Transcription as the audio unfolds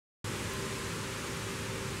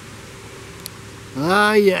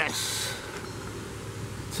Ah, yes.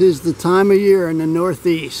 'Tis the time of year in the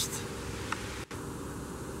Northeast.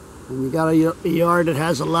 When you got a yard that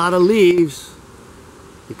has a lot of leaves,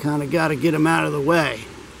 you kind of got to get them out of the way.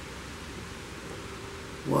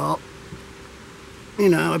 Well, you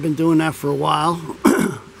know, I've been doing that for a while.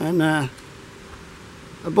 And I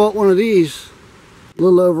bought one of these a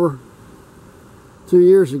little over 2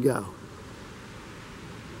 years ago.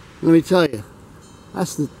 Let me tell you,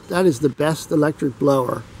 that is the best electric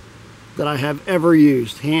blower that I have ever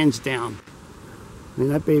used, hands down. I mean,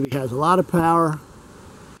 that baby has a lot of power,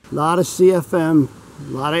 a lot of CFM,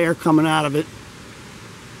 a lot of air coming out of it,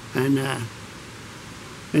 and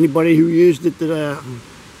anybody who used it that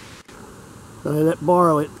I let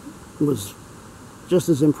borrow it was just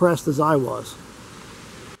as impressed as I was.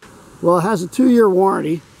 Well, it has a 2-year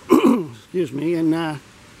warranty, excuse me, and a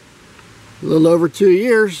little over 2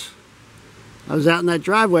 years, I was out in that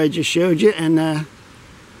driveway I just showed you, and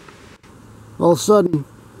all of a sudden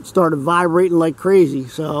it started vibrating like crazy.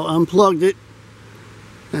 So I unplugged it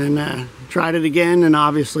and tried it again, and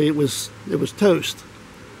obviously it was toast.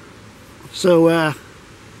 So I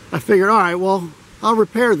figured, all right, well, I'll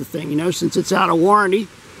repair the thing, you know, since it's out of warranty.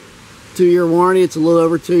 2-year warranty, it's a little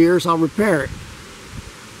over 2 years, I'll repair it.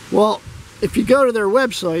 Well, if you go to their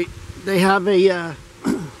website, they have a you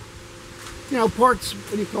know, parts,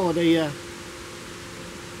 what do you call it, a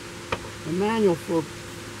manual for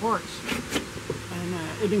parts, and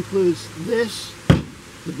it includes this,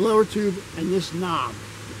 the blower tube, and this knob.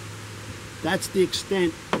 That's the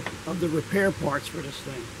extent of the repair parts for this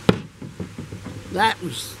thing. That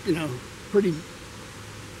was, you know, pretty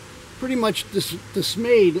much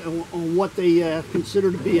dismayed on what they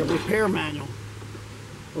consider to be a repair manual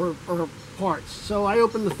or parts. So I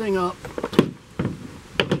opened the thing up,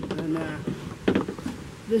 and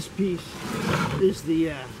this piece is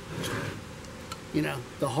the you know,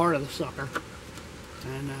 the heart of the sucker.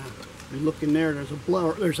 And you look in there, there's a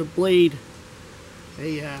blower, there's a blade,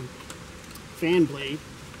 a fan blade,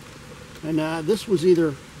 and this was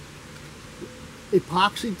either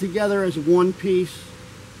epoxied together as one piece,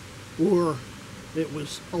 or it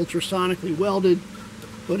was ultrasonically welded.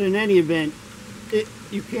 But in any event,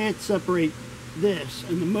 you can't separate this,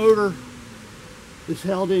 and the motor is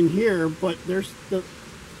held in here, but there's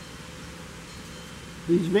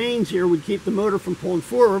these veins here would keep the motor from pulling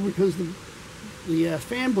forward because the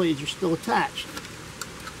fan blades are still attached.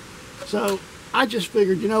 So I just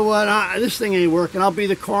figured, you know what, this thing ain't working. I'll be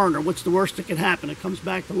the coroner. What's the worst that can happen? It comes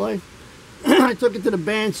back to life. I took it to the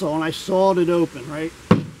bandsaw and I sawed it open, right?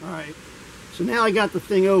 All right. So now I got the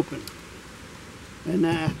thing open. And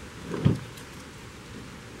I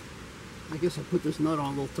guess I put this nut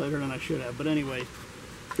on a little tighter than I should have. But anyway,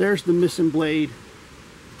 there's the missing blade.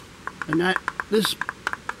 And this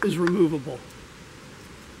is removable.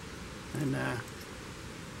 And I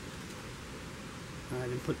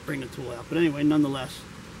didn't bring the tool out. But anyway, nonetheless,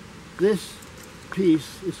 this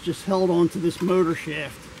piece is just held onto this motor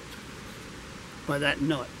shaft by that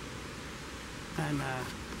nut. And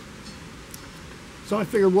so I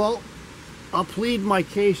figured, well, I'll plead my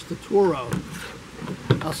case to Toro.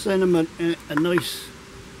 I'll send them a nice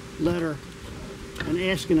letter and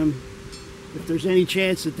asking them if there's any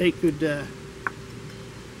chance that they could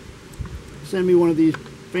send me one of these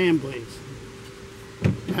fan blades.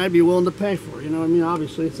 And I'd be willing to pay for it, you know what I mean?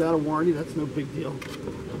 Obviously it's out of warranty, that's no big deal.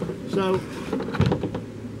 So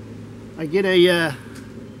I get a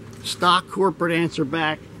stock corporate answer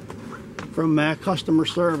back from customer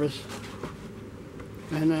service,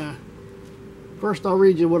 and first I'll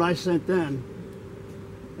read you what I sent them.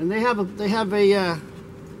 And they have a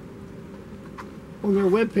on their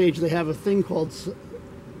webpage, they have a thing called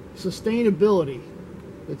sustainability.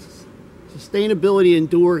 It's sustainability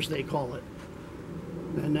endures, they call it.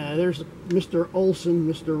 And there's Mr.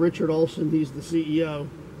 Olson, Mr. Richard Olson, he's the CEO.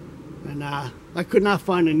 And I could not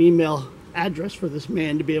find an email address for this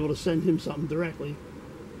man to be able to send him something directly.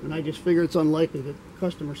 And I just figure it's unlikely that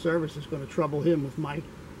customer service is going to trouble him with my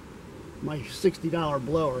 $60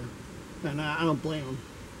 blower. And I don't blame him.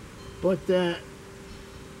 But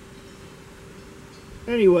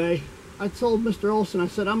anyway, I told Mr. Olson, I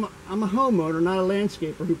said, I'm a homeowner, not a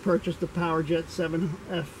landscaper, who purchased a PowerJet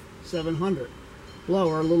F700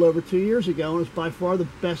 blower a little over 2 years ago, and it's by far the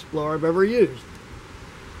best blower I've ever used.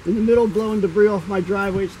 In the middle of blowing debris off my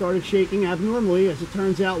driveway, it started shaking abnormally. As it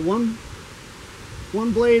turns out, one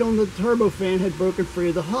blade on the turbofan had broken free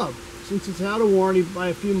of the hub. Since it's out of warranty by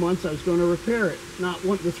a few months, I was going to repair it, not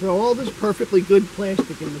wanting to throw all this perfectly good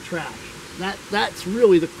plastic in the trash. That's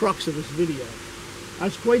really the crux of this video. I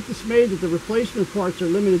was quite dismayed that the replacement parts are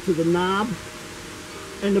limited to the knob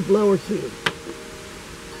and the blower tube.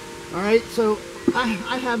 All right, so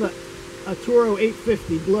I have a Toro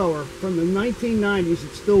 850 blower from the 1990s.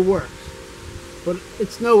 It still works, but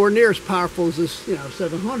it's nowhere near as powerful as this,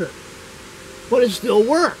 700. But it still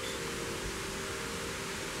works.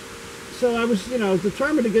 So I was,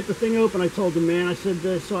 determined to get the thing open. I told the man, I said,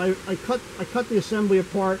 so I cut the assembly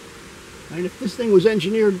apart, and if this thing was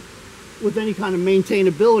engineered with any kind of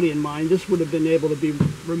maintainability in mind, this would have been able to be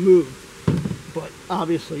removed. But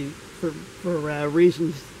obviously, for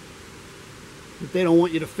reasons that they don't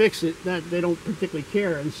want you to fix it, that they don't particularly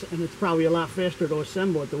care, and it's probably a lot faster to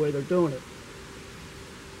assemble it the way they're doing it.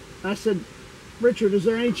 I said, Richard, is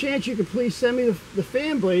there any chance you could please send me the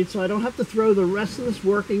fan blade so I don't have to throw the rest of this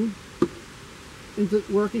working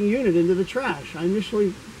unit into the trash? I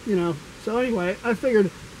initially, so anyway, I figured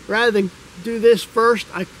rather than do this first,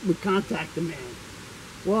 I would contact the man.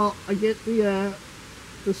 Well, I get the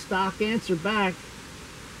stock answer back.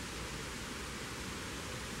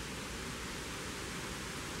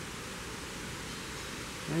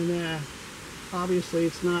 And obviously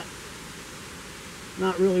it's not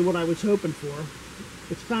really what I was hoping for.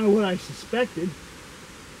 It's kind of what I suspected,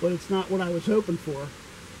 but it's not what I was hoping for.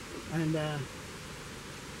 And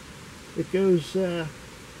it goes, Dear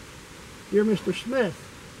Mr. Smith,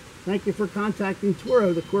 thank you for contacting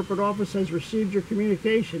Toro. The corporate office has received your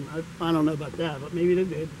communication. I don't know about that, but maybe they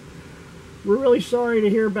did. We're really sorry to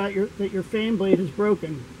hear about that your fan blade is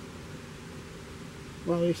broken.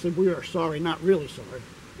 Well, they said, we are sorry, not really sorry.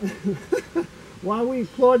 While we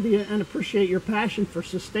applaud and appreciate your passion for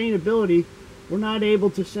sustainability, we're not able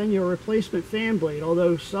to send you a replacement fan blade.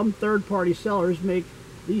 Although some third-party sellers make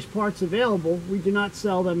these parts available, we do not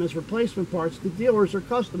sell them as replacement parts to dealers or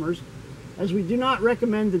customers, as we do not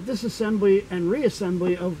recommend the disassembly and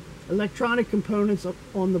reassembly of electronic components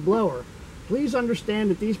on the blower. Please understand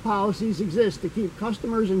that these policies exist to keep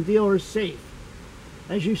customers and dealers safe.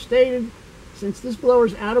 As you stated, since this blower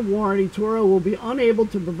is out of warranty, Toro will be unable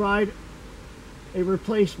to provide a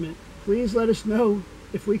replacement. Please let us know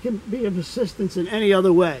if we can be of assistance in any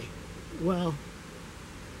other way. Well,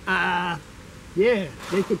 yeah,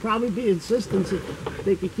 they could probably be of assistance if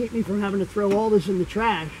they could keep me from having to throw all this in the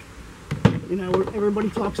trash.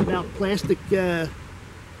 Everybody talks about plastic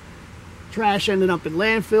trash ending up in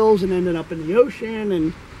landfills and ending up in the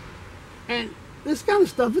ocean, and this kind of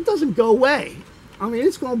stuff, it doesn't go away. I mean,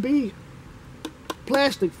 it's going to be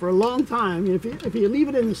plastic for a long time. If you leave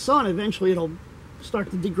it in the sun, eventually it'll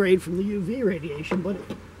start to degrade from the UV radiation. But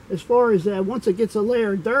as far as once it gets a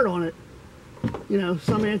layer of dirt on it,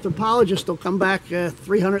 some anthropologists will come back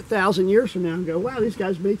 300,000 years from now and go, wow, these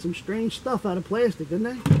guys made some strange stuff out of plastic, didn't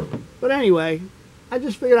they? But anyway, I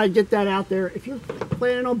just figured I'd get that out there. If you're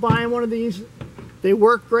planning on buying one of these, they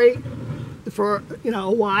work great for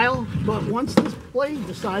a while, but once this blade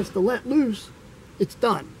decides to let loose, it's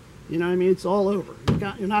done. You know what I mean? It's all over.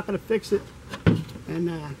 You're not going to fix it,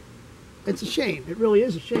 and it's a shame. It really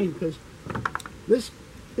is a shame, because this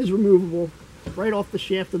is removable right off the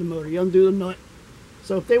shaft of the motor. You undo the nut.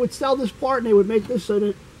 So if they would sell this part and they would make this so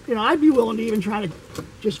that, I'd be willing to even try to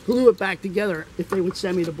just glue it back together if they would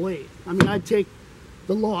send me the blade. I mean, I'd take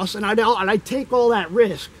the loss, and I'd take all that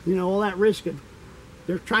risk, all that risk of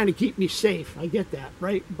they're trying to keep me safe. I get that,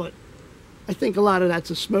 right? But I think a lot of that's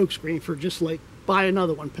a smokescreen for just like, buy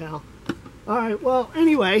another one, pal. All right, well,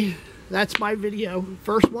 anyway, that's my video.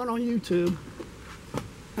 First one on YouTube.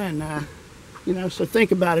 And, so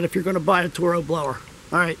think about it if you're going to buy a Toro blower.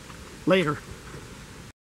 All right, later.